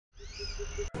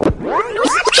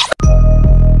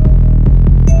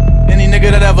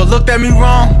looked at me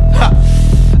wrong. Ha.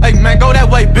 Hey man, go that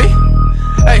way, B.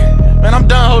 Hey, man, I'm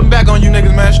done holding back on you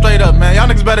niggas, man. Straight up, man. Y'all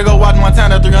niggas better go watch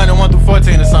Montana 300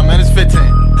 1-14 or something, man. It's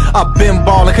 15. I've been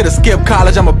ballin', coulda skipped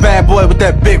college. I'm a bad boy with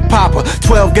that big popper.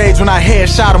 12 gauge when I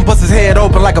headshot him, bust his head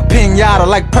open like a pinata.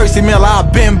 Like Percy Miller,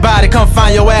 I've been body. Come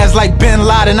find your ass like Bin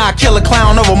Laden. I kill a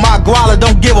clown over my guala.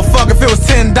 Don't give a fuck if it was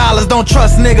 $10. Don't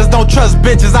trust niggas, don't trust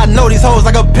bitches. I know these hoes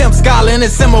like a pimp scholar. And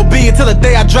it's MOB until the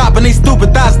day I drop. And these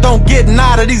stupid thoughts don't get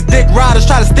nada. These dick riders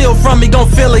try to steal from me, gon'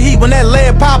 feel the heat when that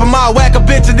lead pop 'em. I whack a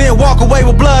bitch and then walk away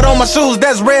with blood on my shoes.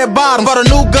 That's red bottom. Got a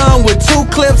new gun with 2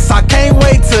 clips. I can't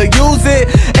wait to use it.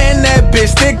 And that bitch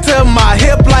stick to my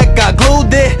hip like I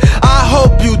glued it. I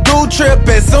hope you do trip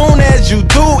as soon as you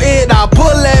do it. I'll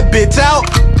pull that bitch out.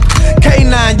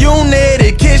 K9 unit,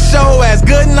 it kiss your ass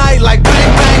goodnight like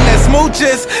bang bang, that's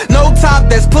smooches. No top,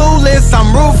 that's clueless,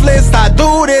 I'm ruthless, I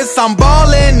do this, I'm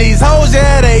ballin'. These hoes,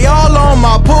 yeah, they all on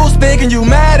my pool stick. And you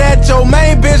mad at your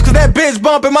main bitch cause that bitch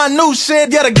bumpin' my new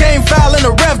shit. Yeah, the game foul and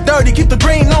the ref dirty, keep the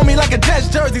green on me like a Jets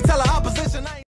jersey. Tell the opposition